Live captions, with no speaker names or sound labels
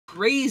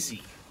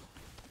crazy.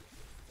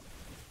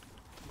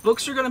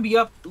 Books are going to be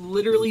up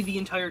literally the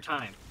entire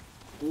time.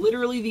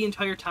 Literally the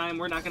entire time.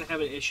 We're not going to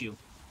have an issue.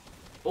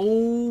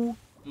 Oh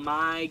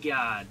my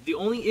god. The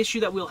only issue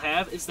that we'll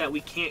have is that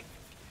we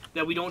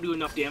don't do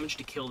enough damage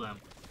to kill them.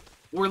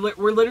 We're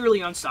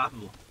literally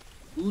unstoppable.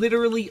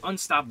 Literally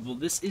unstoppable.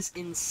 This is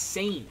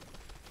insane.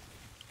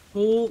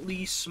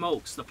 Holy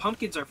smokes. The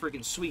pumpkins are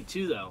freaking sweet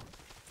too, though.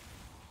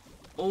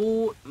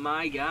 Oh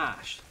my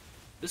gosh.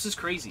 This is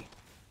crazy.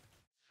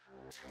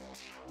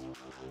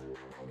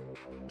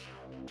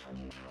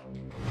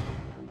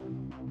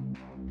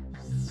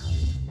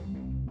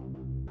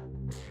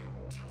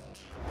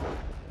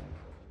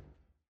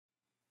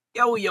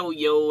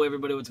 Yo,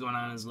 everybody, what's going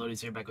on? It's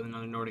Lodious here, back with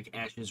another Nordic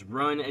Ashes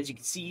run. As you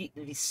can see,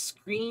 the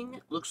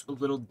screen looks a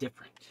little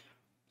different.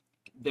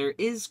 There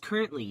is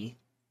currently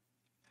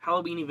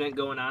Halloween event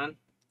going on,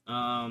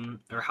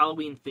 or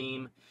Halloween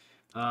theme.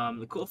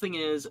 The cool thing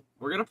is,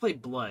 we're going to play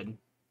Blood,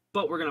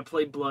 but we're going to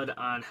play Blood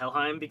on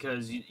Helheim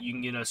because you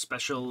can get a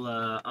special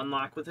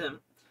unlock with him.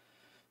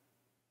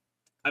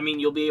 I mean,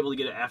 you'll be able to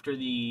get it after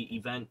the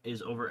event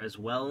is over as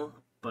well,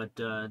 but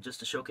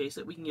just to showcase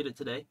it, we can get it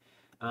today.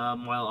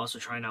 While also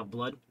trying out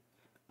Blood.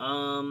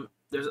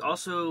 There's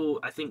also,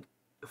 I think,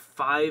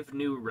 5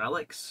 new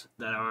relics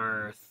that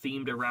are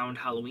themed around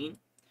Halloween.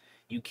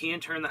 You can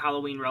turn the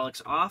Halloween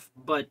relics off,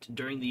 but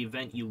during the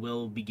event you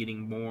will be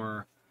getting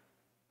more,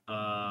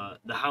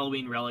 the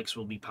Halloween relics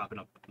will be popping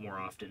up more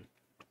often.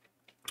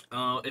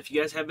 If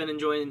you guys have been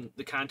enjoying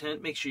the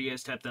content, make sure you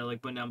guys tap that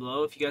like button down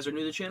below. If you guys are new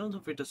to the channel,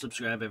 don't forget to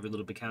subscribe. Every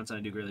little bit counts, and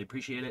I do really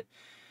appreciate it.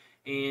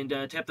 And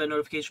tap that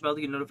notification bell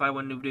to get notified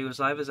when new video is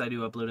live, as I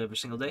do upload every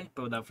single day.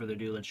 But without further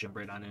ado, let's jump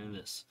right on into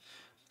this.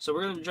 So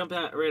we're going to jump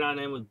right on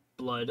in with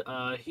Blood.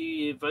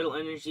 He vital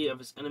energy of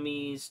his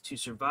enemies to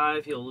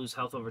survive. He'll lose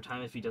health over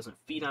time if he doesn't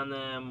feed on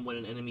them. When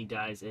an enemy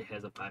dies, it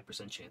has a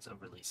 5% chance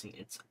of releasing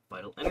its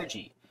vital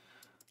energy.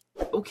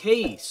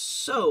 Okay,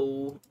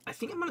 so I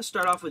think I'm going to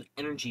start off with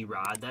Energy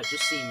Rod. That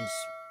just seems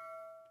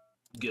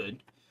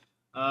good.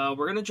 We're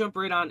going to jump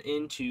right on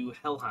into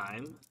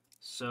Helheim.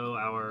 So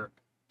our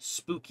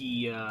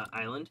spooky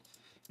island,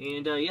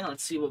 and yeah,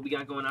 let's see what we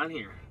got going on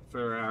here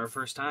for our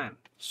first time.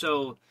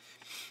 So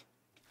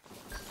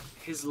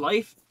his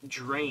life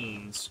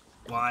drains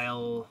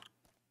while,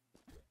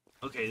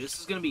 okay, this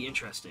is gonna be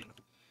interesting.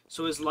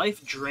 So his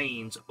life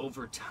drains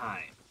over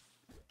time.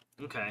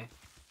 Okay,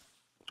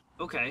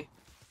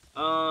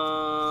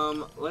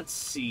 let's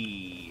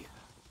see,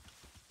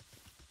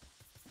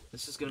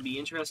 this is gonna be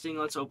interesting.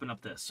 Let's open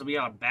up this. So we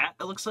got a bat,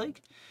 it looks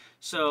like.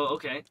 So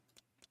okay,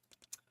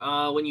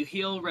 when you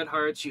heal red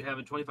hearts, you have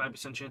a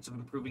 25% chance of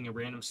improving a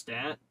random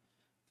stat.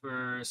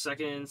 For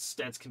seconds,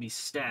 stats can be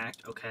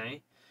stacked,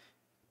 okay.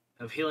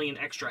 Of healing an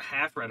extra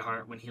half red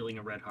heart when healing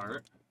a red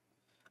heart.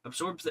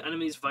 Absorbs the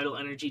enemy's vital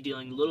energy,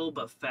 dealing little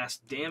but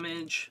fast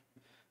damage.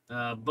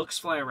 Books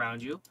fly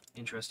around you.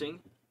 Interesting.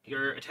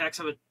 Your attacks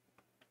have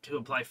to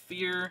apply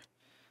fear.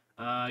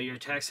 Your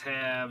attacks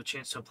have a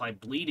chance to apply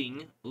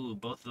bleeding. Ooh,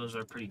 both of those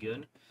are pretty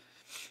good.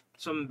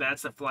 Some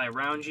bats that fly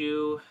around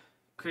you.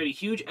 Create a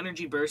huge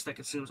energy burst that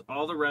consumes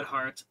all the red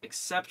hearts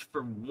except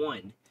for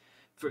one.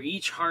 For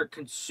each heart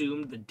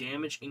consumed, the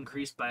damage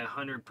increased by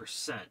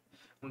 100%.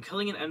 When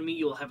killing an enemy,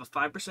 you will have a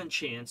 5%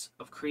 chance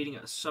of creating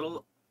a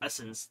subtle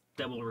essence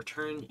that will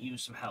return you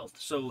some health.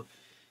 So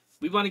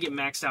we want to get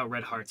maxed out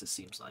red hearts, it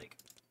seems like.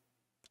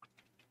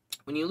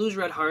 When you lose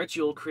red hearts,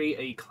 you'll create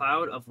a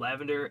cloud of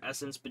lavender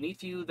essence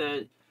beneath you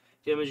that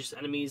damages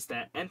enemies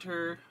that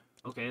enter.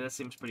 Okay, that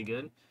seems pretty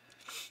good.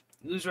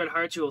 Lose red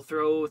hearts, you will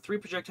throw 3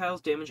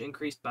 projectiles, damage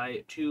increased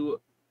by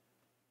 2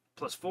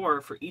 plus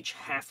 4 for each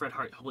half red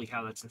heart. Holy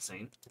cow, that's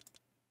insane.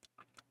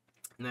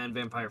 And then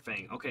Vampire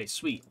Fang. Okay,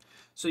 sweet.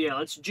 So yeah,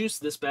 let's juice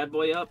this bad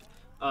boy up.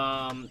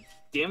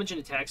 Damage and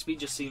attack speed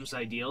just seems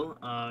ideal.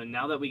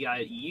 Now that we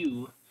got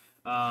you,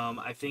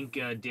 I think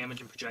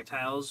damage and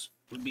projectiles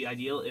would be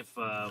ideal if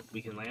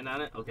we can land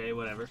on it. Okay,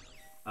 whatever.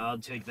 I'll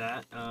take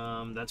that.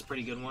 That's a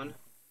pretty good one.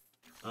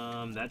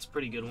 That's a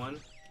pretty good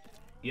one.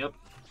 Yep.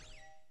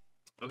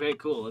 Okay,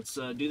 cool. Let's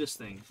do this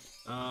thing.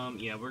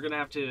 Yeah, we're gonna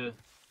have to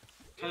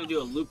kind of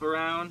do a loop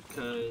around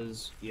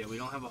because, yeah, we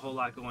don't have a whole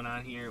lot going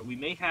on here. We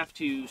may have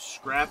to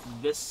scrap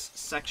this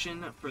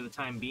section for the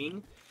time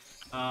being,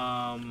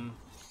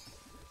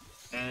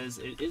 as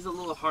it is a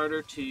little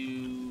harder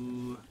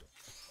to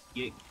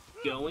get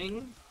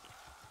going.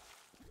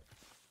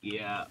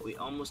 Yeah, we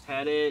almost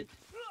had it.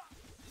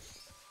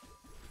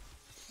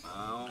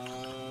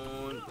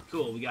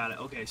 Cool, we got it.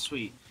 Okay,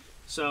 sweet.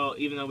 So,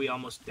 even though we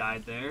almost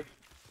died there,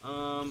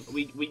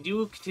 we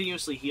do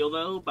continuously heal,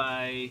 though,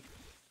 by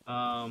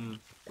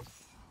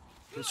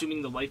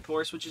consuming the life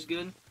force, which is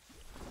good.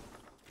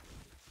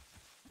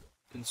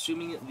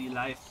 Consuming the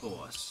life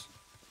force.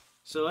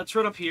 So let's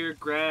run up here,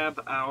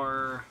 grab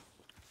our...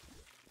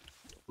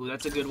 Ooh,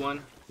 that's a good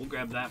one. We'll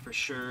grab that for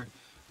sure.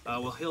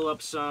 We'll heal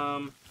up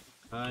some.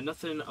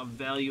 Nothing of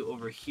value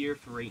over here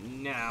for right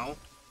now.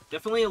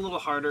 Definitely a little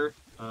harder.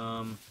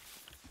 Right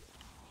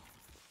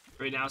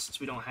now, since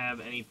we don't have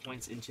any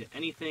points into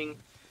anything.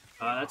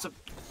 That's a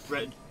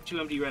two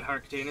empty red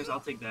heart containers. I'll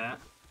take that.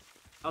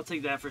 I'll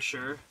take that for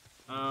sure.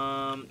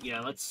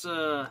 Yeah, let's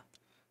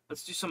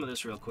do some of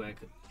this real quick.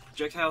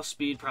 Projectile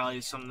speed probably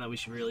is something that we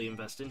should really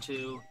invest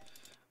into.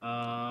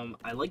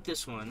 I like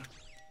this one.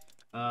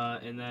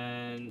 And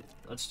then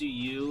let's do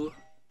you,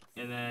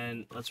 and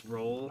then let's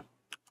roll.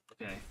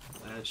 Okay,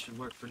 that should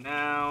work for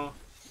now.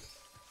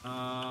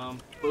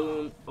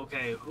 Boom.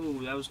 Okay,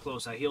 ooh, that was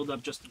close. I healed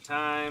up just in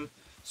time.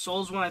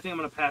 Souls one, I think I'm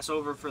gonna pass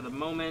over for the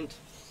moment.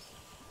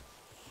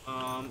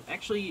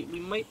 Actually, we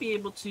might be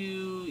able to...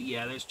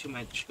 Yeah, there's too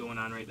much going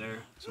on right there,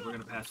 so we're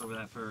gonna pass over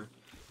that for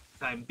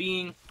the time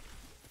being.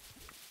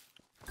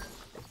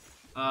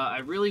 I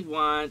really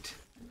want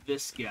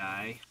this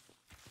guy.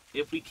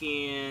 If we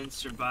can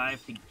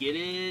survive to get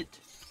it.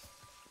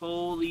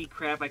 Holy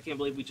crap, I can't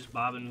believe we just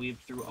bob and weave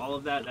through all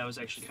of that. That was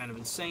actually kind of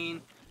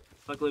insane.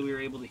 Luckily, we were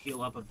able to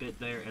heal up a bit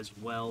there as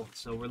well,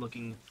 so we're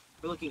looking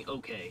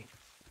okay.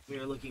 We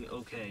are looking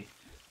okay.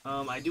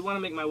 I do want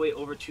to make my way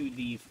over to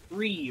the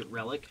free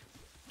relic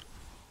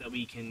that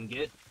we can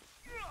get.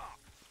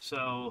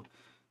 So,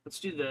 let's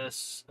do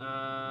this.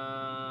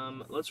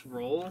 Let's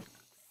roll.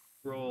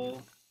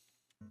 Roll.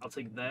 I'll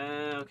take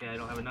that. Okay, I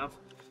don't have enough.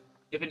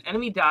 If an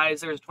enemy dies,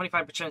 there's a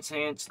 25%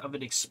 chance of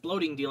it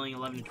exploding, dealing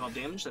 11 to 12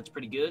 damage. That's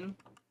pretty good.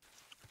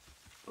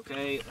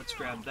 Okay, let's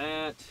grab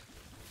that.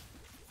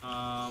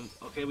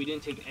 Okay, we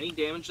didn't take any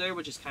damage there,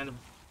 which is kind of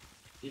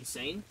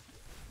insane.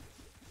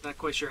 Not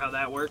quite sure how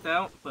that worked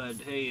out, but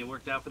hey, it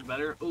worked out for the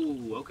better.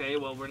 Ooh, okay,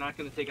 well, we're not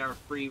going to take our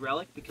free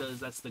relic because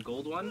that's the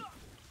gold one.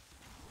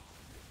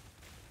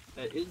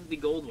 That is the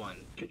gold one.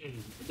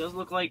 It does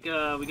look like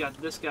we got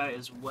this guy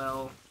as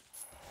well.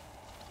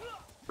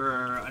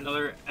 For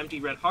another empty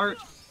red heart.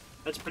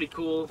 That's pretty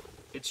cool.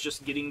 It's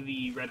just getting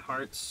the red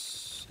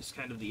hearts is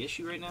kind of the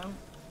issue right now.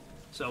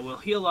 So we'll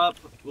heal up.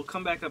 We'll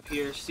come back up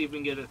here, see if we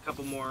can get a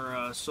couple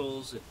more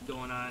souls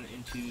going on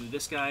into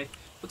this guy.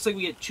 Looks like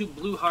we get 2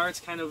 blue hearts.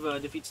 Kind of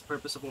defeats the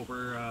purpose of what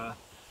we're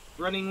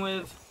running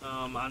with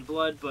on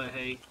blood, but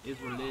hey, is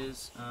what it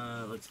is.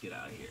 Let's get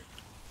out of here.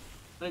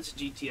 Let's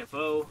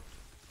GTFO.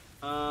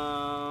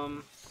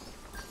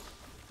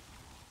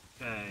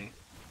 Okay.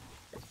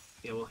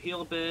 Yeah, we'll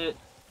heal a bit.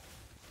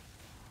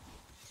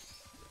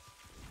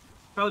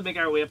 Probably make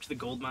our way up to the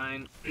gold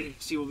mine,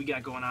 see what we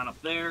got going on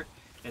up there,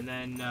 and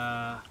then,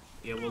 yeah,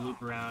 we'll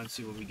loop around,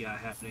 see what we got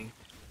happening.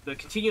 The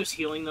continuous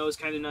healing, though, is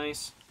kind of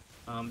nice.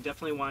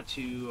 Definitely want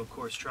to, of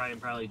course, try and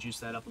probably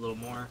juice that up a little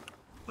more,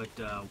 but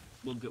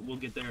we'll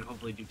get there in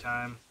hopefully due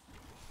time.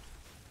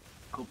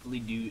 Hopefully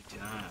due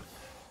time.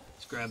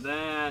 Let's grab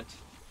that.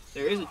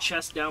 There is a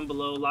chest down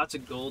below, lots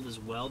of gold as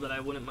well that I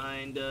wouldn't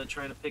mind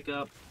trying to pick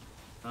up.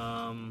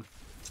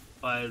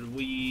 But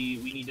we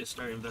need to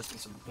start investing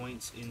some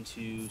points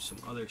into some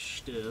other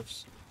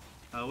stuffs.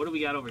 What do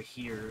we got over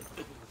here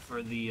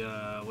for the,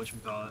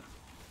 whatchamacallit?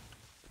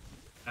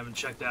 I haven't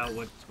checked out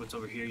what's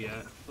over here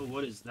yet. Oh,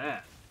 what is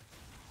that?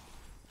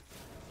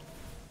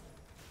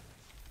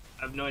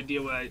 I have no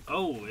idea what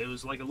oh, it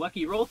was like a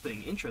lucky roll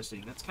thing.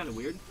 Interesting. That's kind of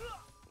weird.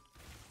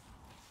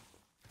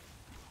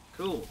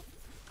 Cool.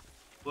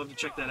 We'll have to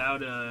check that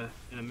out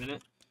in a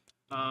minute.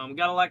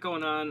 Got a lot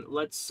going on.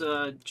 Let's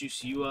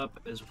juice you up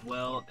as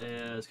well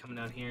as coming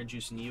down here,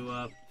 juicing you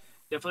up.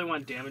 Definitely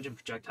want damage and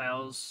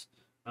projectiles.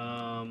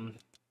 Don't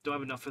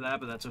have enough for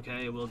that, but that's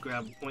okay. We'll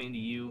grab a point into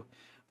you.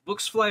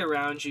 Books fly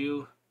around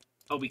you.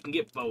 Oh, we can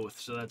get both,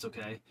 so that's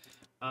okay.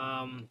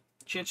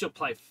 Chance to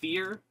apply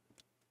fear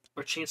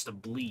or chance to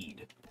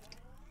bleed.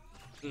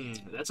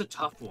 That's a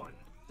tough one.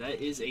 That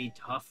is a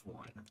tough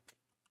one.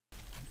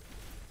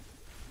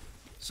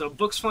 So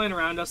books flying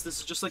around us. This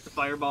is just like the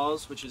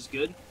fireballs, which is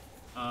good.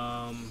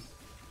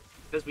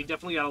 Because we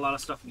definitely got a lot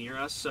of stuff near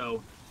us,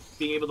 so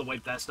being able to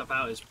wipe that stuff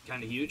out is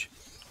kind of huge.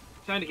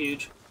 Kind of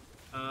huge.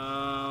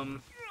 So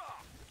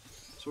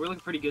we're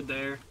looking pretty good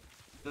there.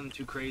 Nothing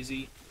too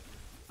crazy.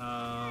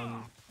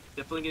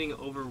 Definitely getting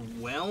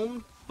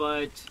overwhelmed,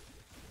 but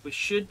we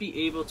should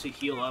be able to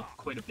heal up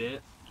quite a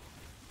bit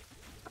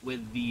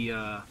with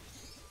the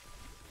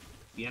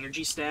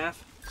energy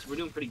staff. So we're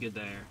doing pretty good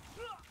there.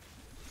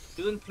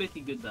 Doing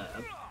pretty good there.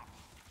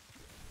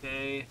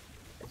 Okay.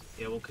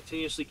 Yeah, we'll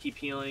continuously keep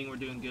healing. We're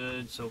doing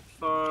good so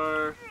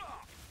far.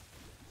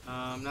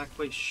 I'm not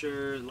quite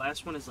sure.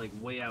 Last one is like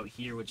way out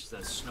here, which is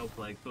that snow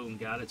plague. Boom,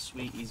 got it.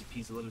 Sweet, easy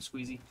peasy, lemon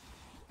squeezy.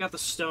 Got the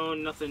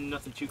stone. Nothing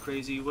too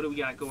crazy. What do we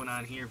got going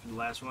on here for the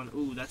last one?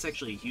 Ooh, that's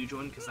actually a huge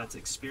one because that's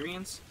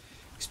experience.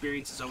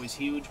 Experience is always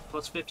huge.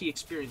 Plus 50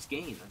 experience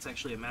gain. That's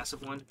actually a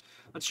massive one.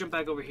 Let's jump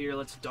back over here.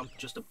 Let's dump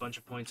just a bunch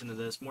of points into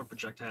this. More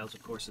projectiles,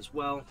 of course, as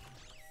well.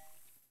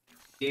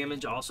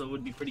 Damage also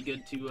would be pretty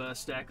good to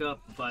stack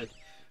up, but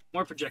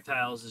more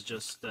projectiles is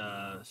just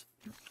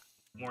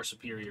more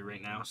superior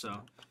right now. So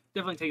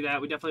definitely take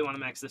that. We definitely want to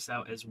max this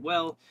out as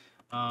well.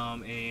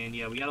 And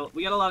yeah, we got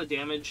a lot of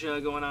damage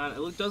going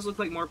on. It does look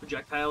like more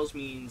projectiles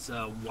means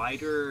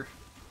wider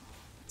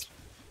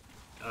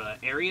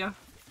area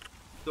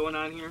going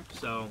on here.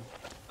 So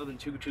nothing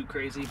too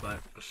crazy,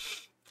 but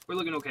we're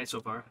looking okay so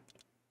far.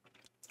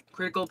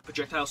 Critical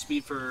projectile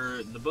speed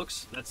for the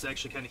books. That's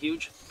actually kind of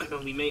huge.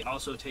 We may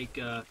also take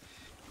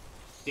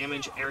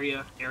damage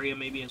area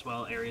maybe as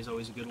well. Area is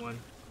always a good one.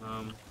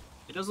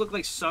 It does look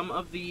like some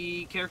of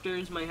the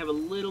characters might have a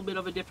little bit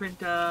of a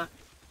different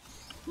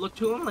look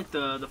to them. Like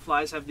the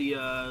flies have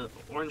the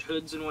orange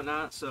hoods and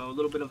whatnot, so a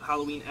little bit of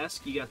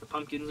Halloween-esque. You got the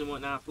pumpkins and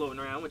whatnot floating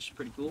around, which is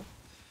pretty cool.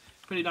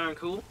 Pretty darn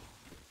cool.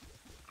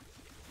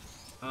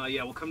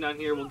 Yeah, we'll come down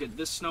here, we'll get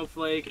this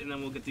snowflake, and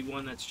then we'll get the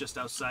one that's just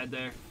outside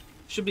there.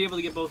 Should be able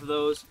to get both of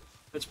those.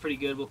 That's pretty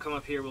good. We'll come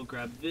up here, we'll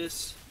grab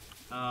this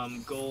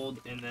gold,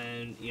 and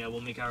then, yeah,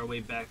 we'll make our way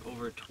back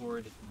over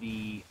toward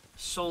the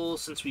soul,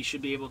 since we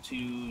should be able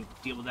to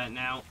deal with that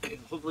now.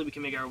 Hopefully we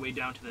can make our way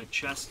down to that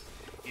chest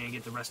and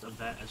get the rest of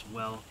that as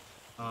well.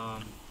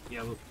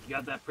 Yeah, we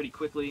got that pretty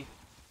quickly.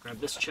 Grab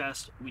this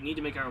chest. We need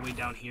to make our way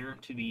down here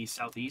to the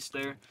southeast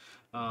there.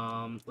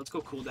 Let's go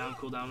cooldown.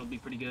 Cooldown will be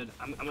pretty good.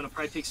 I'm going to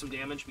probably take some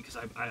damage because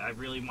I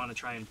really want to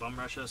try and bum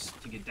rush us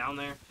to get down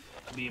there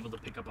to be able to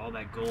pick up all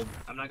that gold.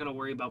 I'm not going to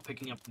worry about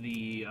picking up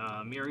the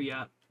mirror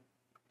yet,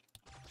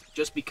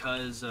 just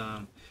because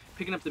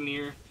picking up the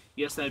mirror,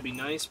 yes, that'd be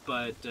nice,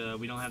 but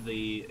we don't have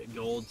the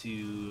gold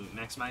to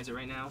maximize it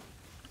right now.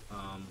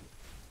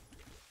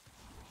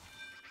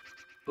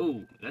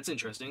 Oh, that's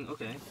interesting.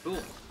 Okay, cool.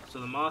 So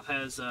the moth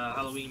has a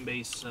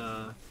Halloween-based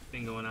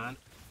thing going on.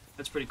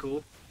 That's pretty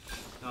cool.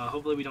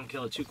 Hopefully we don't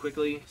kill it too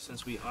quickly,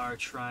 since we are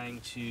trying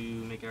to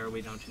make our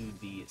way down to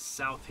the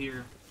south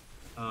here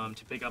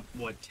to pick up,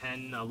 what,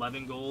 10,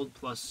 11 gold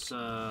plus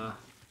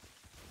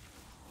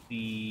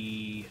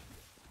the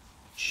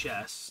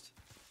chest.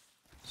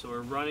 So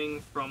we're running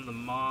from the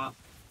moth,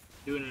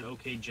 doing an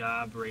okay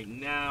job right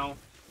now.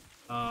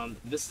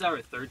 This is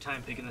our third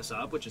time picking this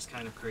up, which is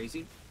kind of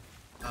crazy.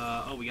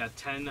 Oh, we got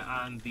 10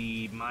 on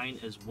the mine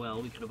as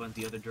well. We could have went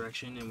the other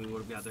direction and we would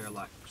have got there a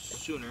lot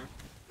sooner.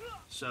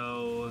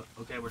 So,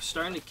 okay, we're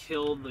starting to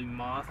kill the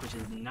moth, which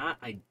is not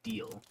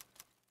ideal.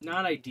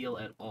 Not ideal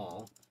at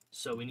all.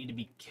 So we need to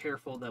be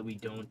careful that we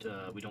don't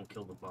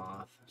kill the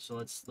moth. So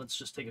let's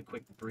just take a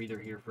quick breather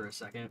here for a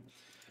second.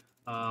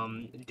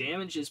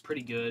 Damage is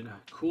pretty good.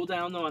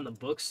 Cooldown though on the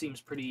book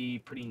seems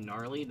pretty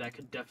gnarly. That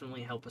could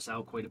definitely help us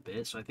out quite a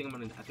bit. So I think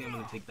I'm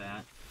gonna take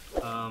that.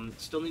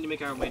 Still need to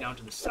make our way down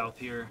to the south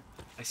here.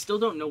 I still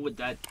don't know what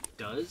that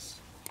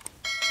does.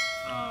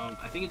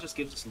 I think it just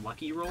gives us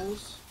lucky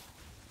rolls.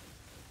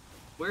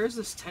 Where is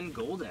this 10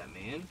 gold at,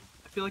 man?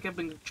 I feel like I've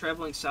been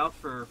traveling south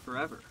for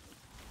forever.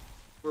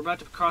 We're about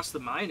to cross the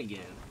mine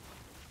again.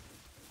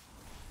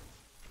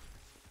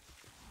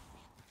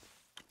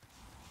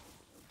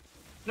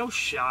 No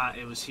shot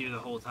it was here the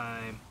whole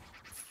time.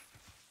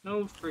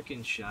 No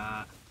freaking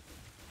shot.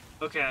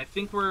 Okay, I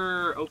think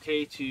we're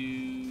okay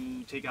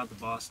to take out the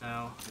boss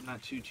now. I'm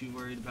not too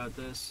worried about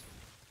this.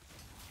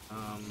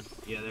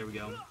 Yeah, there we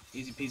go.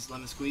 Easy peasy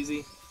lemon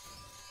squeezy.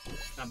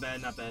 Not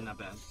bad, not bad, not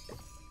bad.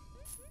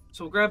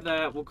 So we'll grab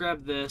that, we'll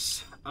grab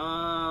this.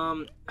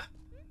 I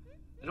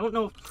don't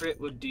know if crit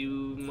would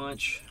do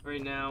much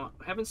right now.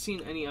 I haven't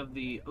seen any of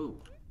the... Oh,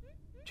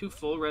 2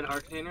 full red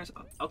heart containers.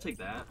 I'll take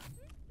that.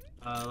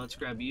 Let's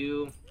grab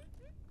you.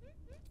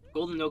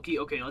 Golden Noki.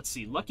 Okay, let's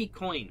see. Lucky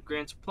Coin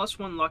grants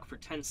 +1 luck for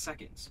 10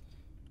 seconds.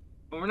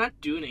 But we're not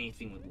doing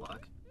anything with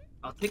luck.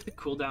 I'll take the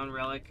cooldown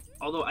relic.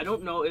 Although I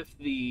don't know if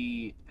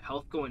the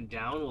health going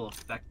down will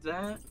affect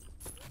that.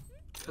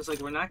 Because,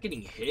 like, we're not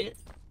getting hit.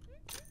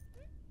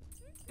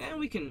 And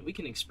we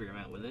can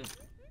experiment with it.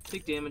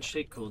 Take damage,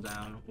 take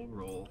cooldown. We'll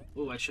roll.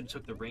 Ooh, I should have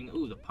took the ring.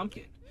 Ooh, the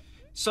pumpkin.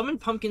 Summon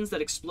pumpkins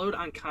that explode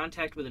on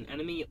contact with an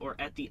enemy or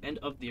at the end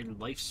of their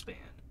lifespan.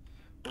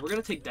 Well, we're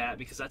going to take that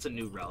because that's a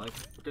new relic.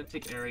 We're going to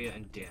take area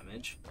and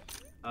damage.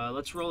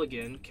 Let's roll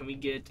again. Can we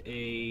get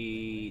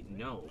a...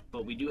 No,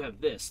 but we do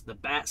have this. The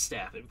Bat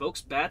Staff.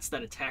 Invokes bats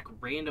that attack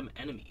random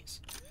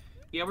enemies.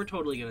 Yeah, we're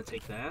totally going to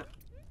take that.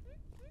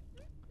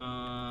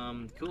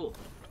 Cool.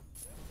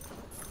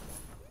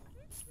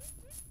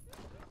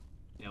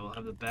 Yeah, we'll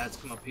have the bats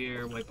come up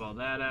here, wipe all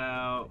that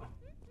out.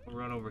 We'll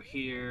run over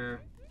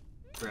here,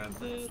 grab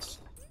this.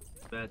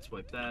 Bats,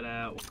 wipe that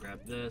out. We'll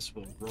grab this.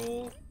 We'll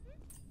roll.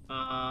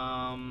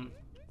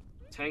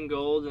 10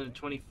 gold and a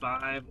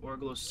 25.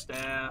 Orglo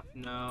staff,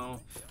 no.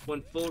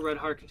 1 full red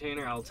heart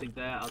container, I'll take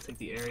that. I'll take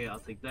the area, I'll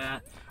take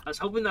that. I was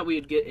hoping that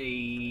we'd get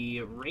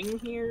a ring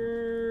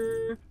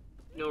here.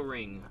 No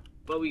ring.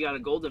 But we got a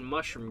golden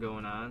mushroom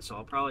going on, so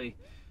I'll probably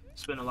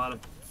spend a lot of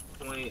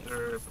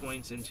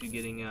points into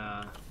getting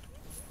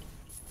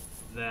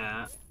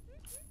that.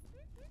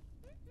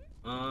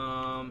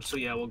 So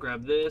yeah, we'll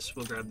grab this,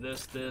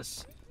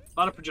 this. A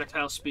lot of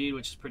projectile speed,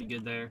 which is pretty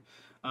good there.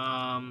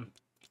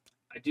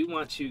 I do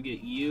want to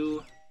get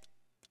you.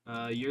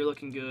 You're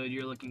looking good,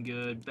 you're looking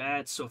good.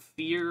 Bad, so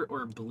fear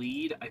or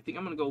bleed. I think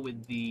I'm gonna go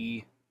with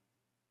the...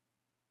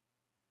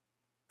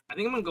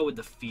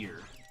 fear.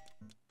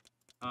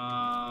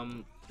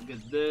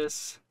 Get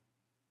this.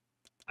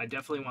 I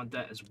definitely want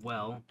that as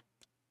well.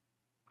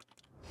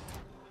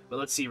 But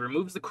let's see,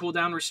 removes the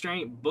cooldown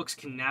restraint. Books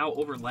can now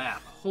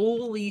overlap.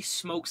 Holy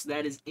smokes,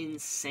 that is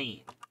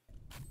insane.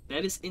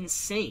 That is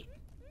insane.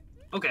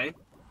 Okay,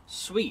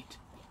 sweet.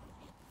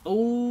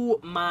 Oh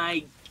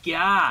my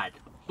god.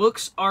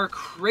 Books are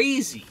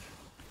crazy.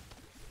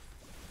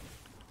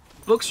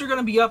 Books are going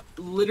to be up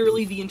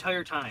literally the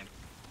entire time.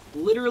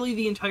 Literally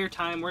the entire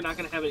time. We're not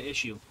going to have an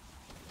issue.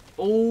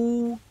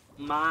 Oh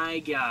my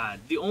god.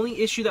 The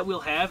only issue that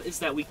we'll have is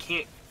that we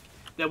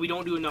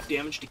don't do enough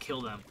damage to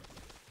kill them.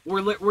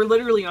 We're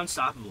literally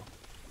unstoppable.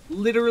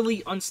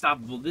 Literally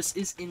unstoppable. This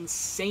is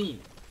insane.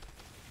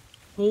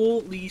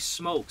 Holy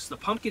smokes. The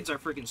pumpkins are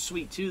freaking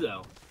sweet too,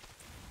 though.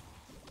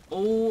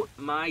 Oh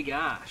my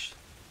gosh.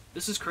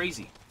 This is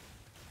crazy.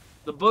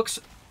 The books,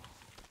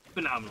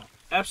 phenomenal.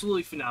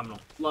 Absolutely phenomenal.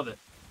 Love it.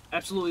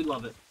 Absolutely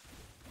love it.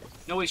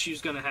 No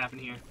issues gonna happen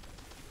here.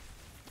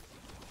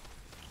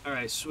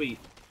 Alright, sweet.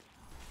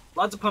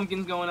 Lots of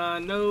pumpkins going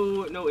on.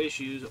 No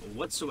issues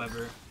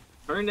whatsoever.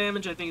 Burn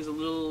damage, I think, is a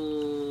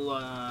little,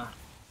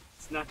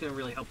 it's not gonna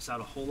really help us out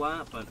a whole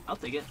lot, but I'll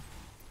take it.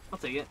 I'll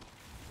take it.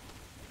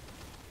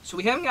 So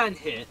we haven't gotten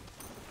hit.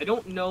 I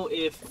don't know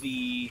if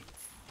the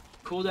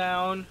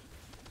cooldown,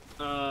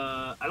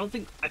 I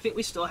think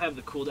we still have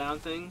the cooldown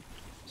thing,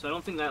 so I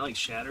don't think that, like,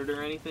 shattered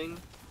or anything.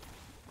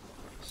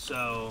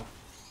 So,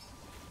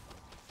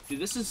 dude,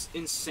 this is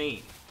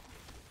insane.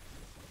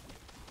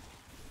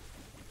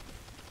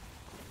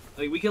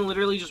 Like, we can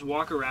literally just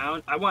walk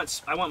around. I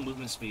want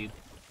movement speed.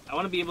 I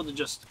want to be able to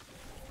just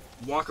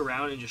walk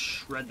around and just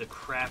shred the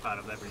crap out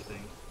of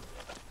everything.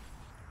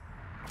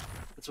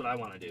 That's what I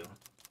want to do.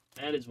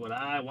 That is what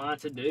I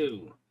want to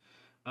do.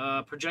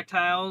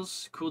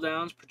 Projectiles,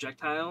 cooldowns,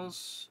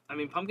 projectiles. I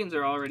mean, pumpkins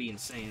are already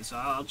insane, so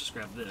I'll just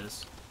grab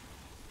this.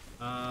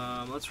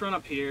 Let's run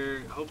up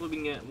here. Hopefully we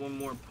can get one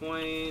more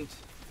point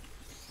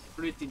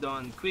pretty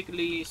darn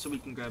quickly so we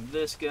can grab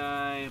this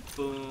guy.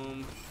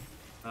 Boom.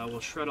 We'll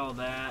shred all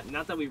that.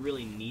 Not that we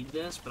really need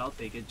this, but I'll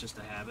take it just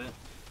to have it.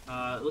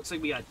 It looks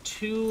like we got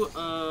 2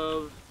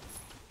 of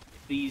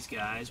these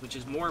guys, which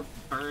is more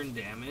burn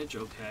damage.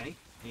 Okay,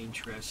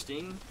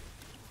 interesting.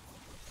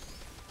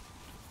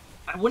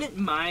 I wouldn't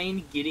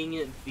mind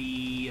getting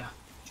the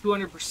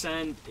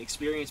 200%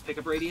 experience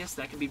pickup radius.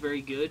 That could be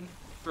very good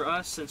for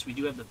us since we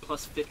do have the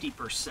plus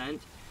 50%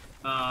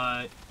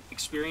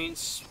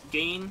 experience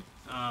gain.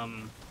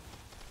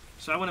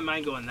 So I wouldn't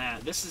mind going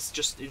that. This is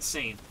just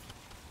insane.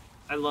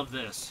 I love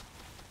this.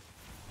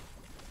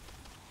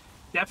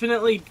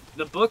 Definitely,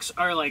 the books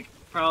are, like,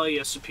 probably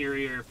a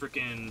superior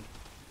freaking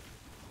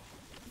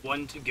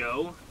one to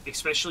go,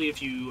 especially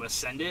if you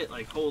ascend it.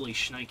 Like, holy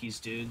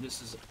shnikes, dude.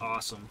 This is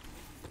awesome.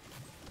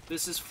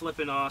 This is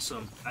flippin'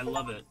 awesome. I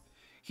love it.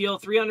 Heal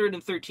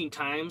 313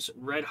 times.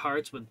 Red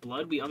hearts with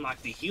blood. We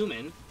unlock the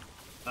human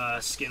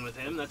skin with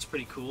him. That's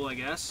pretty cool, I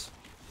guess.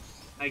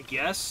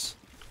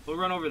 We'll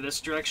run over this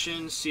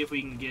direction, see if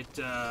we can get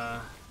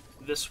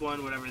this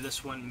one, whatever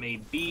this one may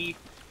be,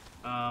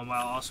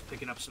 while also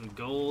picking up some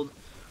gold.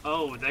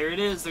 Oh, there it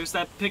is. There's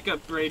that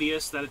pickup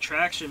radius, that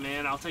attraction,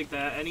 man. I'll take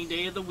that any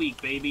day of the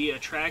week, baby.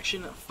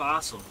 Attraction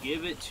fossil.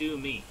 Give it to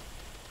me.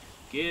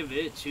 Give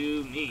it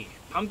to me.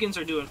 Pumpkins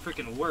are doing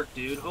freaking work,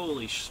 dude.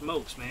 Holy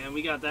smokes, man.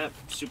 We got that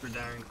super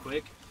darn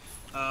quick.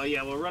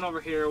 Yeah, we'll run over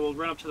here. We'll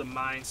run up to the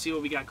mine, see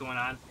what we got going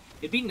on.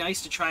 It'd be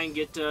nice to try and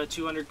get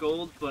 200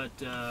 gold, but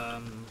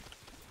I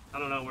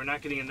don't know. We're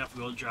not getting enough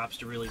gold drops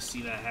to really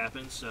see that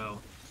happen, so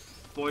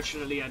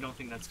fortunately, I don't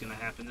think that's going to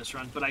happen this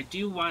run. But I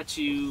do want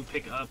to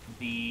pick up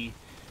the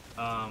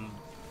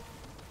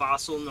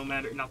fossil,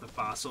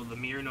 the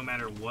mirror, no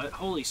matter what.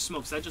 Holy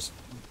smokes, that just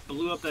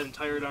blew up that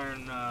entire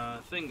darn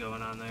thing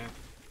going on there.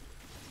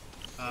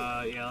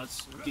 Yeah,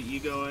 let's get you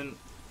going.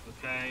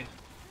 Okay.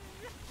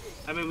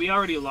 I mean, we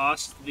already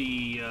lost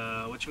the,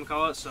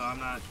 whatchamacallit, so I'm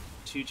not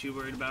too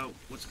worried about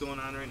what's going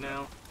on right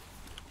now.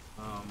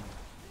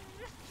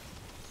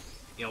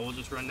 Yeah, we'll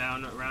just run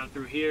around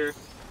through here.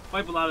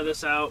 Wipe a lot of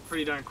this out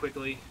pretty darn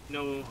quickly.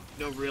 No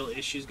real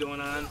issues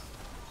going on.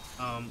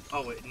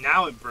 Oh, wait,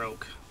 now it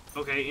broke.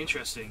 Okay,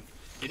 interesting.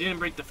 It didn't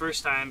break the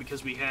first time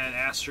because we had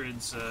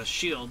Astrid's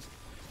shield,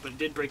 but it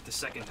did break the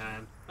second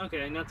time.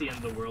 Okay, not the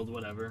end of the world,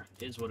 whatever.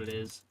 It is what it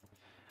is.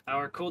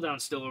 Our cooldown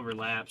still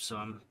overlaps, so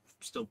I'm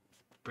still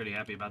pretty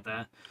happy about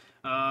that.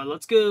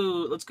 Let's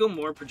go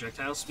more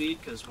projectile speed,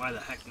 because why the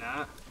heck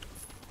not?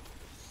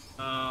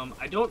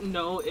 I don't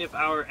know if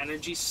our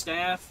energy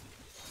staff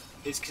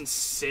is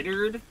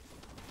considered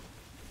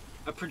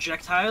a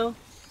projectile.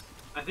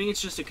 I think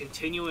it's just a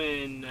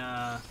continuing,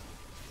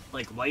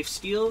 like, life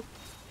steal.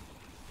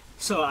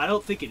 So I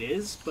don't think it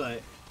is,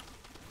 but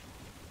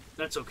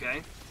that's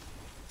okay.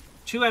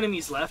 2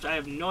 enemies left. I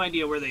have no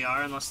idea where they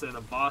are unless they're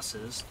the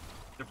bosses.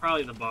 They're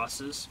probably the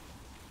bosses.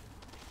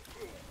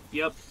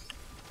 Yep.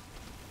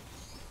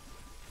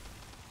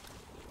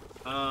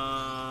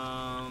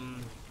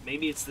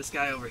 Maybe it's this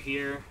guy over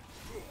here.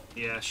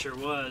 Yeah, sure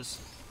was.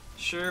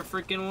 Sure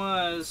freaking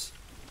was.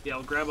 Yeah,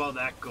 we'll grab all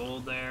that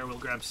gold there. We'll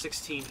grab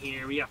 16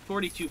 here. We got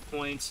 42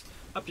 points,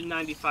 up to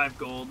 95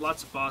 gold.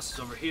 Lots of bosses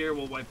over here.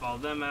 We'll wipe all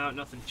them out.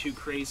 Nothing too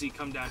crazy.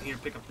 Come down here,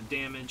 pick up the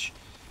damage.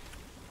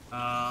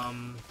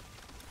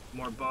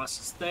 More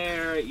bosses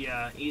there.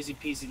 Yeah, easy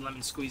peasy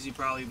lemon squeezy.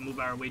 Probably move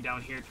our way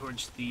down here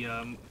towards the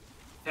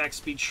attack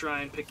speed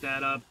shrine. Pick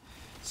that up.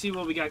 see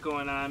what we got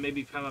going on.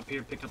 Maybe come up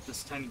here, pick up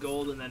this 10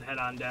 gold, and then head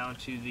on down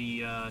to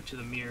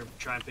the mirror.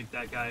 Try and pick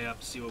that guy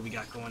up. See what we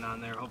got going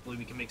on there. Hopefully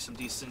we can make some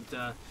decent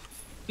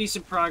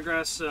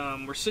progress.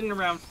 We're sitting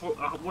around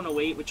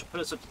 108, which will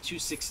put us up to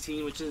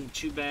 216, which isn't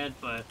too bad,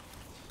 but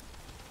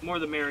more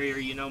the merrier.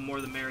 You know,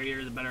 more the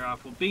merrier, the better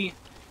off we'll be.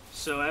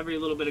 So every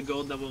little bit of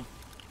gold that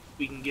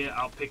we can get,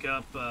 I'll pick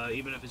up,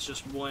 even if it's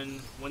just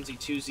onesie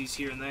twosies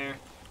here and there.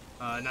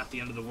 Not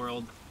the end of the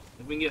world.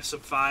 If we can get some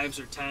 5s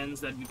or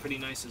 10s, that'd be pretty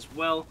nice as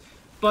well.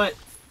 But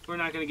we're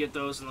not going to get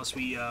those unless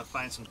we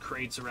find some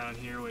crates around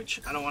here,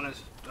 which I don't want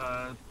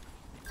to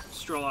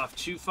stroll off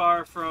too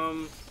far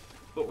from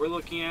what we're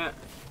looking at.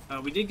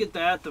 We did get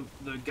that, the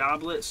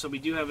goblet, so we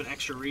do have an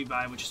extra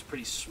revive, which is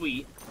pretty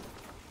sweet.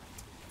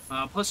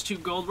 Plus 2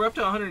 gold. We're up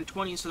to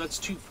 120, so that's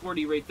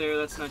 240 right there.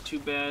 That's not too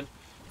bad.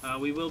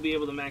 We will be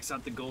able to max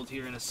out the gold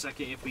here in a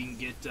second if we can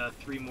get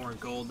 3 more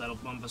gold. That'll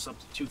bump us up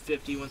to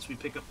 250 once we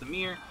pick up the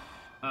mirror.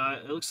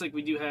 It looks like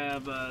we do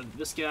have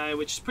this guy,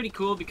 which is pretty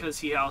cool because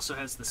he also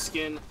has the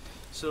skin.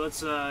 So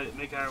let's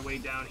make our way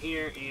down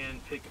here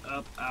and pick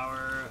up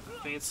our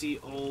fancy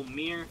old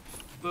mirror.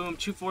 Boom,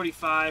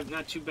 245,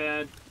 not too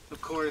bad.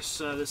 Of course,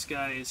 this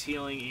guy is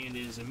healing and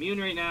is immune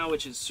right now,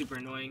 which is super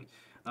annoying.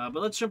 But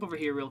let's jump over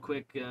here real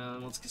quick.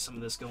 Let's get some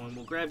of this going.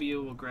 We'll grab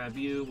you, we'll grab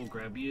you, we'll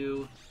grab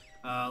you.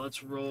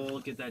 Let's roll,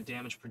 get that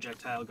damage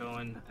projectile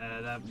going.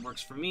 That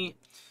works for me.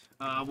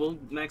 We'll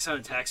max out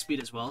attack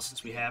speed as well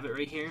since we have it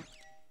right here.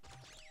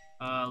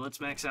 Let's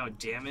max out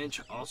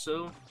damage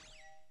also.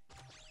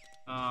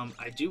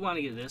 I do want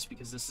to get this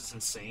because this is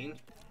insane.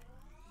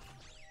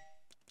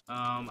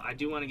 I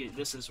do want to get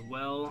this as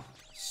well.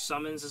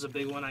 Summons is a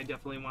big one. I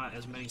definitely want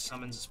as many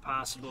summons as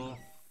possible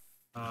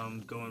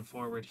going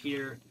forward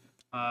here.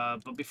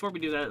 But before we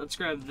do that, let's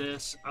grab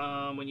this.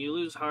 When you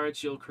lose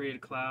hearts, you'll create a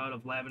cloud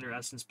of lavender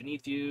essence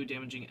beneath you,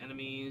 damaging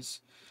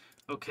enemies.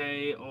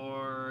 Okay,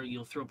 or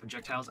you'll throw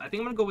projectiles. I think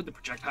I'm going to go with the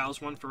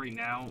projectiles one for right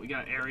now. We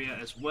got area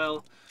as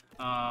well.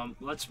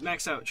 Let's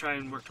max out, try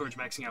and work towards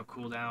maxing out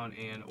cooldown,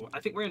 and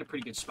I think we're in a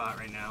pretty good spot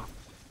right now.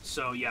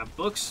 So yeah,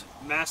 books,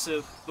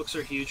 massive. Books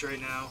are huge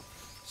right now,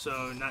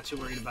 so not too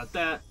worried about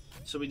that.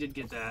 So we did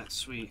get that,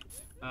 sweet.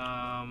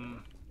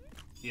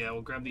 Yeah,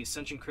 we'll grab the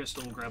Ascension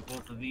Crystal, we'll grab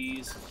both of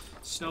these.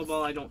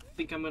 Snowball, I don't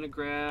think I'm going to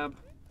grab.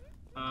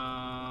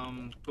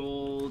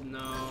 Gold,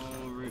 no.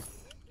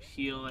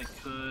 Heal, I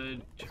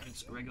could.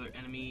 Turns regular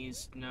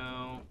enemies,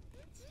 no.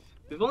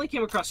 We've only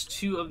came across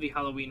 2 of the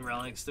Halloween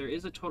relics. There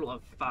is a total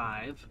of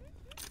 5.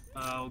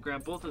 We'll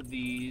grab both of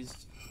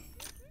these.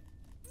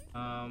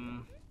 I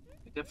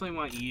definitely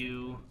want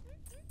you.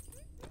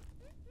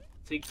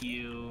 Take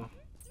you.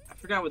 I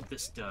forgot what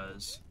this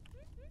does.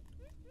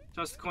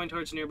 Toss the coin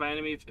towards a nearby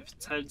enemy. If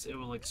it's heads, it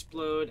will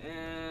explode.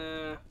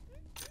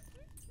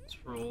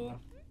 Let's roll.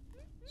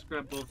 Let's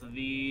grab both of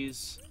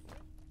these.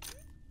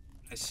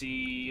 I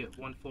see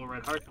 1 full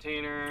red heart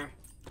container.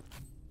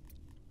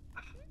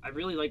 I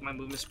really like my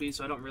movement speed,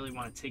 so I don't really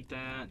want to take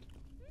that.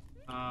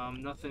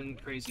 Nothing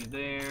crazy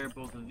there.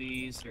 Both of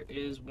these. There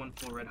is 1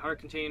 full red heart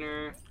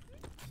container.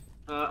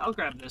 I'll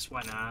grab this.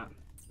 Why not?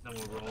 Then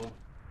we'll roll.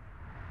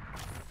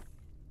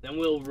 Then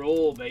we'll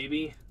roll,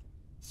 baby.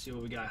 Let's see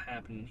what we got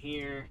happening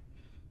here.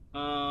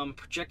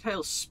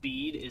 Projectile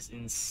speed is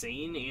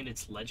insane, and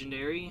it's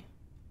legendary.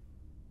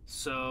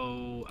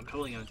 So I'm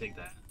totally gonna take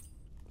that.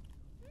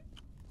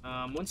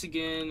 Once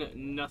again,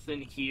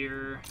 nothing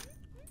here.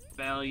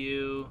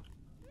 Value.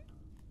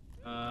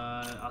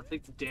 I'll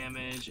take the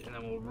damage, and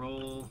then we'll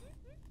roll.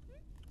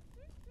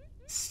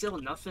 Still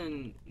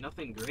nothing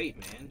great,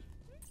 man.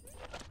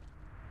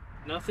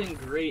 Nothing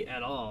great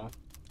at all.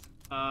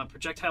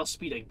 Projectile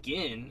speed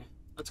again.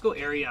 Let's go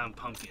area on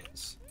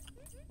pumpkins.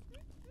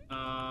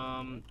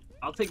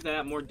 I'll take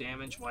that. More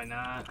damage, why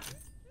not?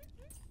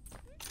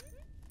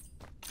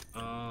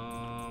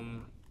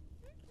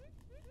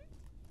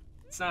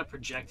 It's not a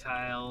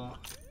projectile.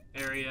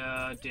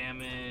 Area,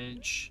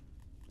 damage.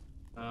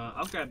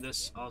 I'll grab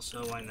this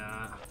also, why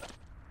not?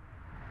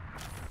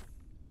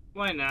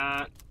 Why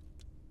not?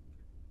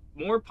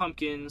 More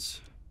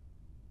pumpkins.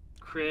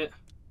 Crit.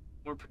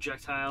 More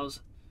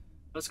projectiles.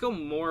 Let's go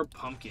more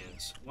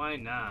pumpkins. Why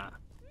not?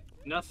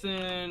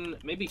 Nothing.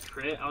 Maybe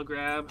crit I'll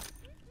grab.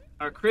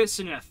 Our crit's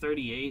sitting at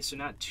 38, so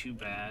not too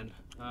bad.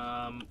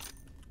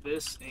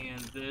 This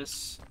and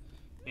this.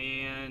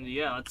 And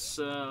yeah, let's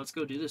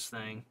go do this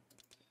thing.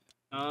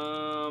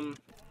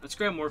 Let's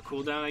grab more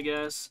cooldown, I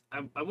guess.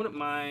 I wouldn't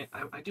mind.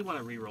 I do want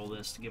to re-roll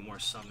this to get more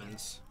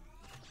summons.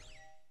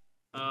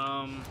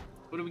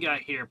 What do we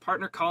got here?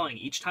 Partner calling.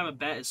 Each time a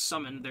bat is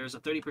summoned, there's a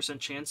 30%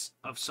 chance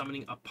of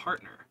summoning a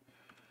partner.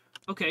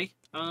 Okay.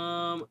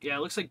 Yeah, it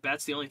looks like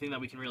bat's the only thing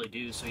that we can really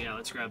do, so yeah,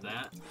 let's grab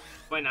that.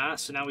 Why not?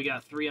 So now we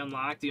got 3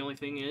 unlocked. The only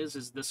thing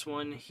is this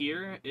one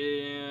here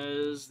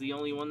is the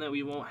only one that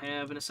we won't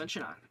have an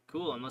ascension on.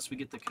 Cool, unless we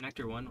get the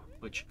connector one,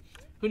 which,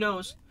 who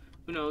knows?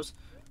 Who knows?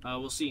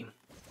 We'll see.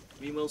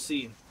 We will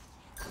see.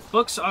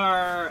 Books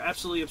are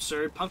absolutely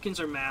absurd.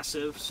 Pumpkins are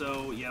massive,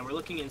 so yeah, we're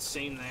looking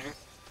insane there.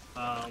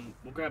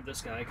 We'll grab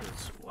this guy,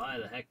 because why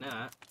the heck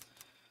not?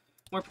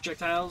 More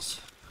projectiles.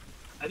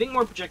 I think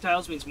more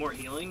projectiles means more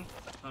healing.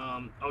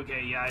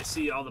 Okay, yeah, I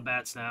see all the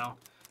bats now.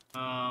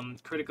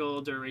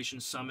 Critical duration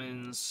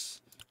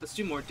summons. Let's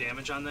do more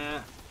damage on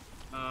that.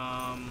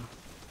 I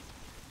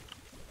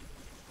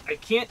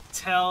can't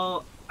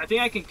tell. I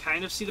think I can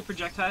kind of see the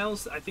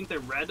projectiles. I think they're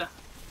red.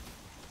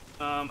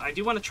 I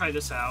do want to try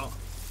this out.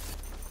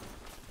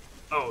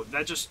 Oh,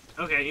 that just...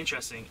 Okay,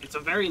 interesting. It's a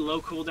very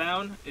low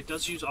cooldown. It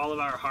does use all of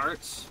our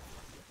hearts.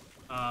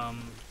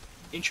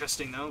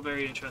 Interesting, though.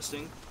 Very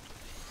interesting.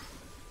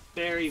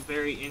 Very,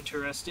 very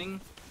interesting.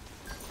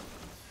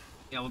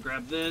 Yeah, we'll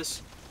grab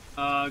this.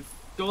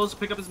 Goal is to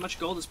pick up as much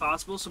gold as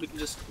possible, so we can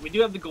just... We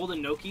do have the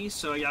golden Noki,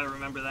 so I gotta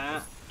remember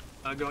that.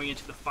 Going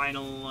into the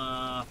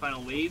final,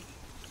 final wave.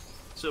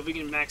 So if we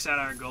can max out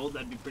our gold,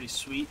 that'd be pretty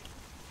sweet.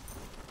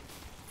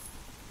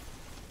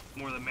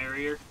 More the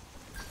merrier.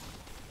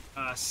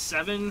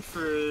 7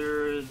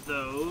 for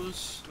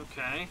those.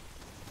 Okay.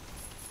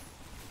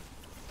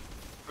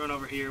 Run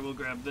over here. We'll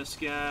grab this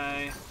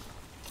guy.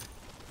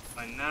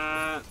 Why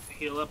not?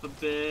 Heal up a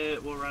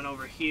bit. We'll run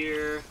over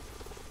here.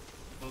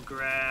 We'll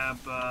grab...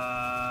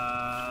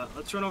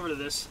 let's run over to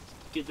this.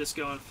 Get this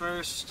going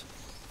first.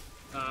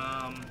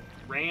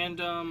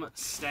 Random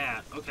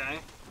stat. Okay.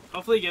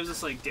 Hopefully it gives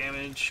us, like,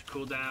 damage,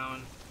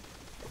 cooldown.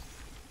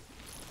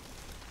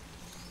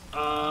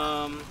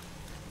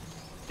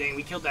 Dang,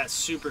 we killed that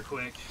super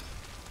quick.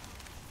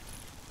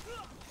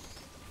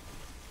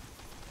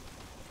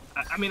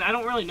 I mean, I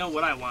don't really know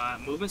what I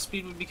want. Movement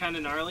speed would be kind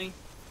of gnarly.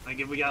 Like,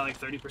 if we got, like,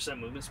 30%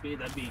 movement speed,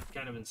 that'd be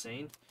kind of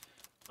insane.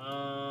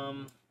 I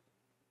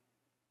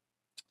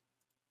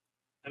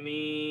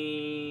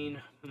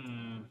mean...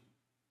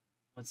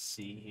 Let's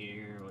see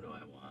here. What do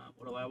I want?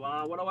 What do I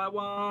want? What do I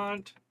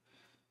want?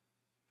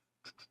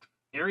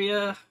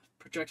 Area,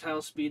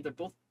 projectile speed, they're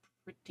both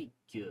pretty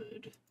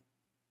good.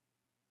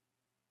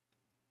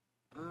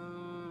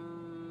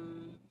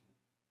 I'll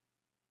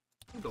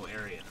go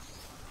area.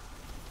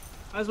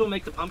 Might as well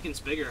make the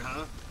pumpkins bigger,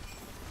 huh?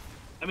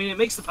 I mean, it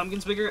makes the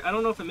pumpkins bigger. I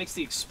don't know if it makes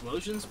the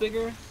explosions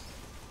bigger.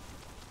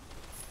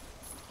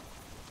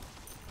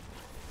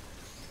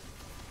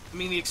 I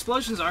mean, the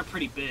explosions are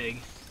pretty big.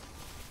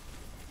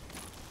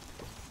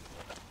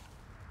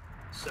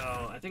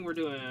 So, I think we're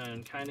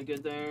doing kind of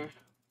good there.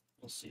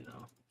 We'll see,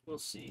 though. We'll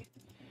see.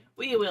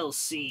 We will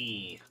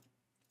see.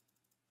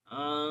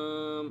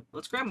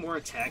 Let's grab more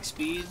attack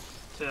speed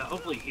to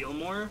hopefully heal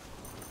more.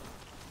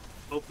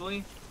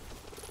 Hopefully.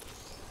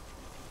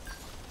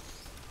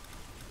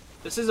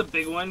 This is a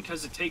big one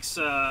because it takes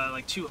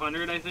like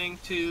 200, I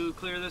think, to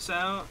clear this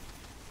out.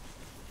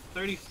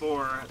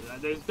 34.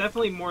 There's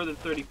definitely more than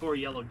 34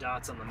 yellow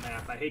dots on the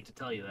map. I hate to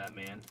tell you that,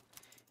 man.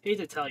 Hate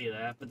to tell you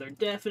that, but there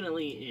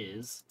definitely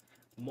is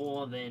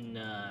more than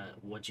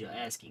what you're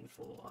asking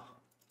for.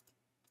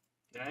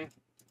 Okay.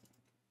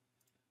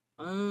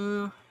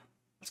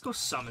 Let's go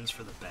summons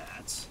for the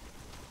bats.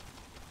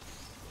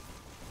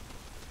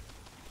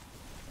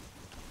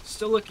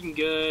 Still looking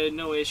good,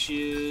 no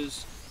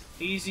issues.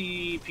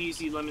 Easy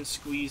peasy lemon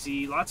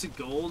squeezy. Lots of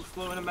gold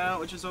flowing about,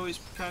 which is always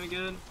kind of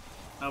good.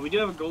 We do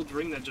have a gold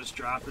ring that just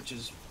dropped, which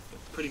is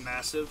pretty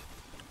massive.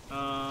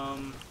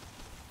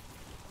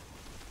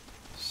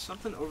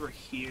 Something over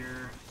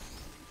here.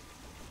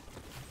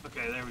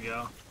 Okay, there we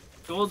go.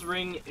 Gold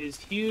ring is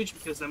huge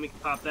because then we can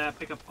pop that,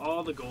 pick up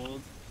all the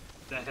gold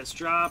that has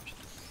dropped.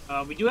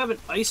 We do have an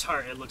ice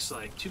heart, it looks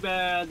like. Too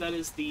bad that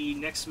is the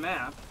next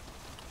map.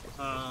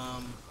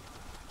 But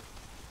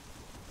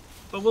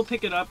we'll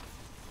pick it up.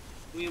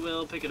 We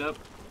will pick it up.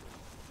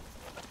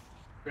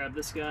 Grab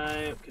this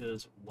guy,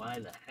 because why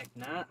the heck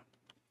not?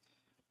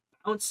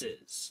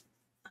 Bounces.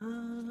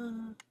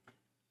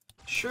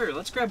 Sure,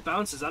 let's grab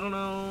bounces. I don't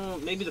know,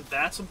 maybe the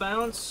bats will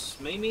bounce?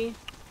 Maybe?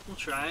 We'll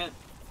try it.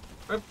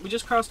 We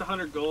just crossed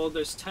 100 gold.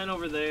 There's 10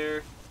 over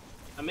there.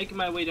 I'm making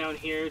my way down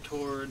here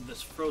toward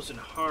this frozen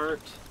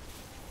heart.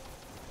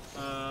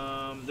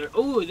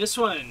 Oh, this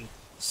one!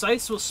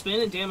 Scythes will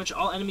spin and damage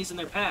all enemies in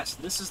their path.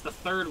 This is the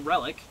third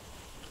relic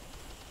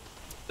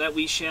that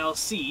we shall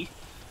see.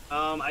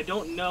 I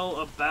don't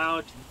know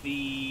about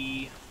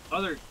the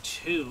other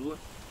two,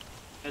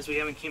 as we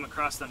haven't came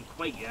across them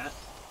quite yet.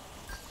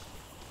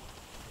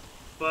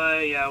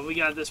 But yeah, we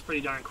got this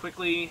pretty darn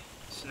quickly.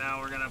 So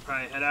now we're gonna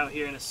probably head out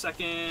here in a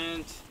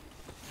second.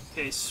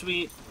 Okay,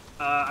 sweet.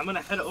 I'm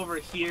gonna head over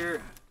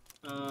here.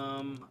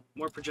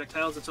 More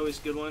projectiles, that's always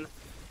a good one.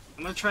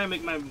 I'm gonna try and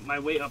make my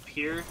way up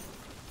here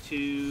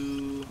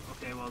to...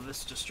 Okay, well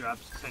this just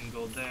dropped 10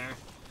 gold there.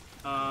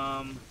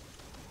 I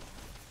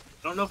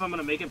don't know if I'm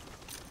gonna make it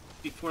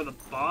before the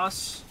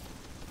boss.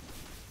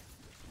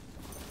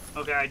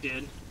 Okay, I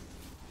did.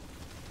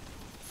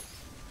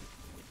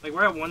 Like,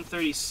 we're at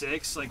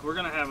 136. Like, we're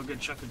gonna have a good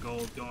chunk of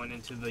gold going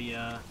into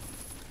the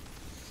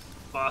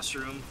boss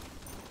room.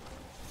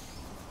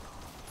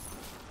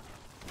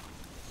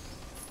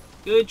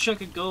 Good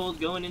chunk of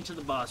gold going into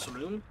the boss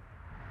room,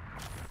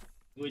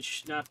 which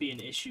should not be an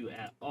issue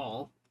at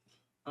all.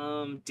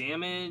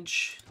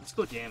 Damage. Let's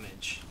go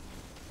damage.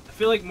 I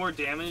feel like more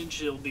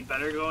damage, it'll be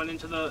better going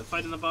into the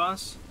fight in the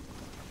boss.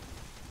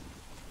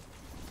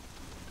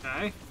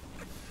 Okay.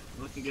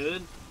 Looking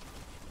good.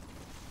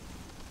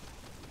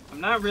 I'm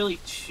not really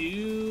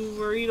too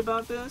worried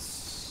about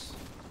this.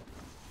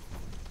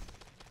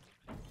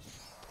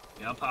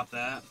 Yeah, I'll pop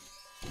that.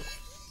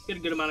 Get a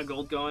good amount of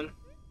gold going.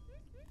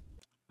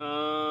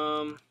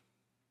 So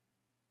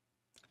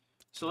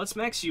let's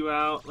max you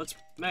out. Let's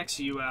max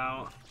you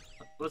out.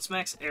 Let's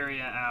max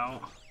area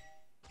out.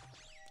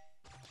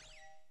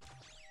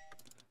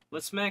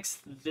 Let's max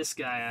this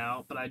guy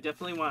out, but I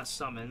definitely want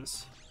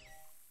summons.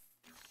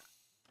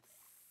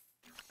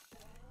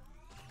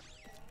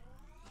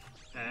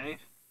 Okay.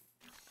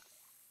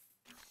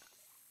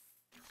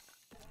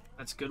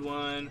 That's a good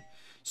one.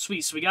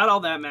 Sweet, so we got all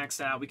that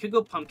maxed out. We could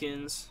go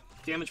pumpkins.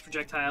 Damage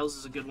projectiles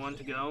is a good one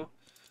to go.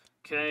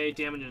 Okay,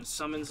 damage and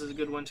summons is a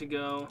good one to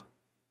go.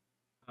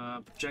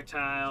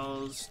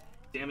 Projectiles,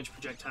 damage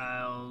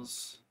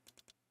projectiles.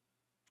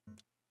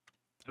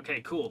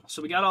 Okay, cool.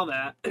 So we got all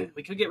that.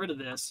 We could get rid of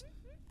this.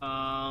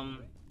 Let's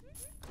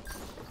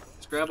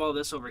grab all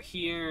this over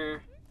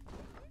here.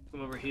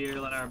 Come over here,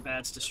 let our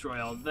bats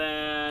destroy all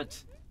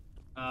that.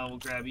 We'll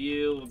grab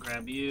you, we'll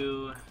grab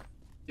you.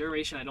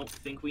 Duration, I don't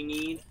think we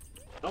need.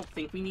 I don't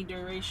think we need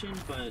duration,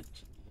 but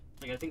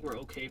like I think we're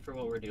okay for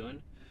what we're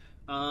doing.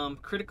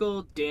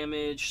 Critical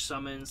damage,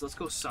 summons. Let's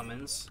go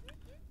summons.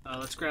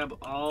 Let's grab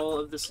all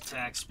of this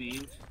attack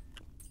speed.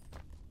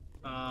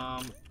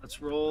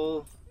 Let's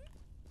roll.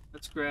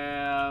 Let's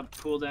grab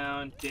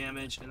cooldown,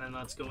 damage, and then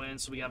let's go in.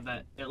 So we have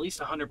that at least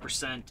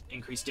 100%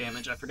 increased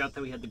damage. I forgot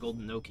that we had the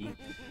golden Noki.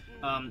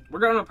 We're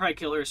going to probably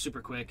kill her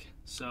super quick,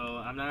 so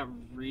I'm not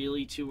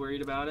really too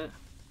worried about it.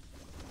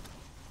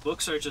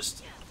 Books are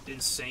just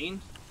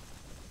insane.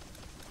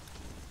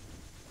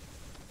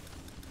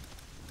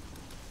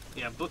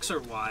 Yeah, books are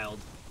wild.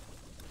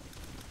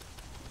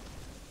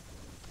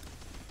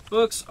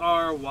 Books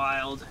are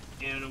wild,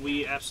 and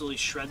we absolutely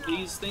shred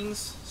these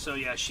things. So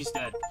yeah, she's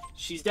dead.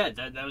 She's dead.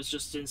 That was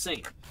just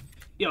insane.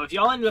 Yo, if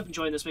y'all ended up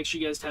enjoying this, make sure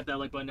you guys tap that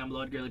like button down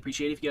below. I'd greatly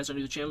appreciate it. If you guys are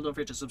new to the channel, don't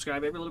forget to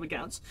subscribe. Every little bit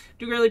counts.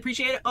 Do greatly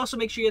appreciate it. Also,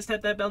 make sure you guys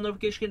tap that bell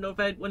notification to get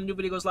notified when a new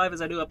video goes live,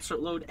 as I do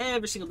upload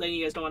every single day.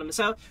 You guys don't want to miss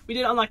out. We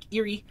did unlock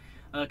Eerie,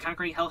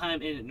 conquering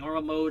Helheim in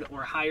normal mode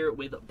or higher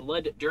with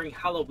blood during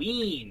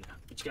Halloween,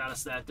 which got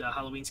us that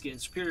Halloween skin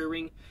superior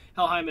ring.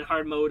 Helheim in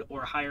hard mode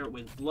or higher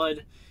with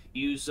blood.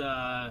 Use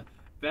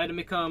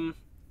Vademecum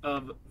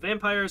of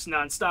Vampires,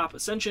 non-stop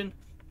Ascension.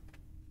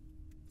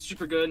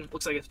 Super good.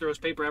 Looks like it throws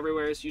paper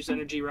everywhere. Use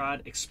Energy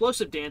Rod.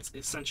 Explosive Dance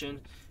Ascension.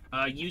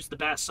 Use the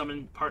Bat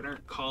Summon Partner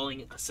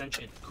Calling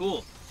Ascension.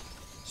 Cool.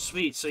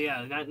 Sweet. So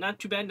yeah, not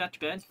too bad, not too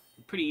bad.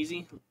 Pretty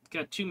easy.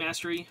 Got 2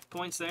 mastery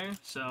points there,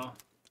 so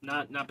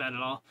not bad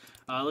at all.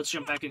 Let's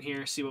jump back in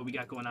here, see what we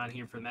got going on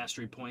here for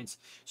mastery points.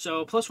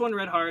 So +1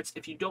 red hearts.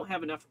 If you don't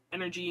have enough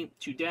energy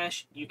to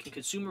dash, you can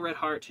consume a red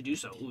heart to do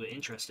so. Ooh,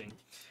 interesting.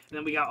 And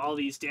then we got all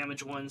these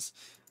damage ones.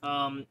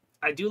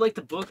 I do like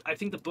the book. I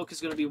think the book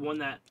is going to be one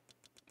that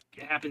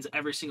happens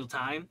every single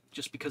time,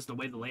 just because the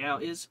way the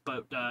layout is.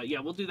 But yeah,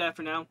 we'll do that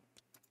for now.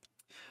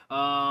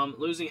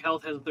 Losing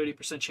health has a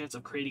 30% chance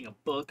of creating a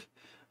book.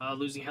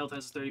 Losing health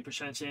has a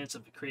 30% chance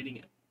of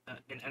creating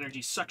an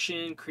energy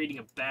suction, creating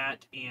a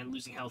bat, and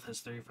losing health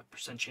has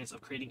 30% chance of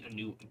creating a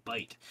new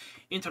bite.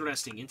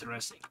 Interesting,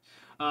 interesting.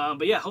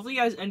 But yeah, hopefully you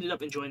guys ended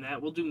up enjoying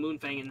that. We'll do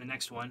Moonfang in the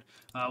next one.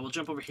 We'll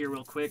jump over here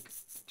real quick,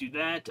 do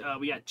that.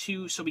 We got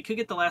 2, so we could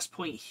get the last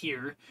point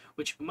here,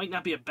 which might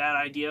not be a bad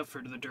idea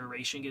for the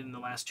duration, getting the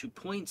last 2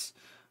 points.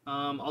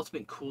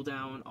 Ultimate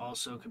cooldown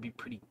also could be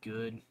pretty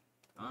good.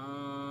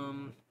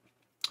 You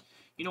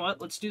know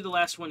what? Let's do the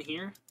last one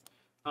here,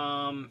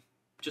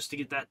 just to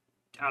get that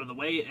out of the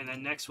way, and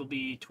then next will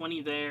be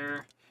 20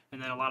 there,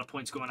 and then a lot of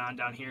points going on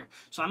down here.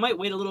 So I might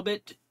wait a little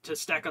bit to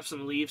stack up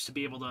some leaves to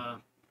be able to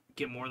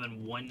get more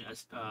than 1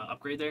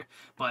 upgrade there.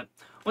 But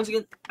once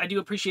again, I do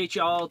appreciate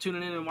y'all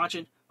tuning in and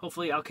watching.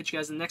 Hopefully I'll catch you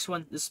guys in the next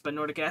one. This has been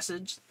Nordic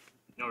Ashes,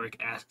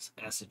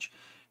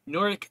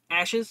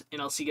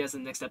 and I'll see you guys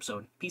in the next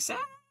episode. Peace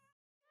out.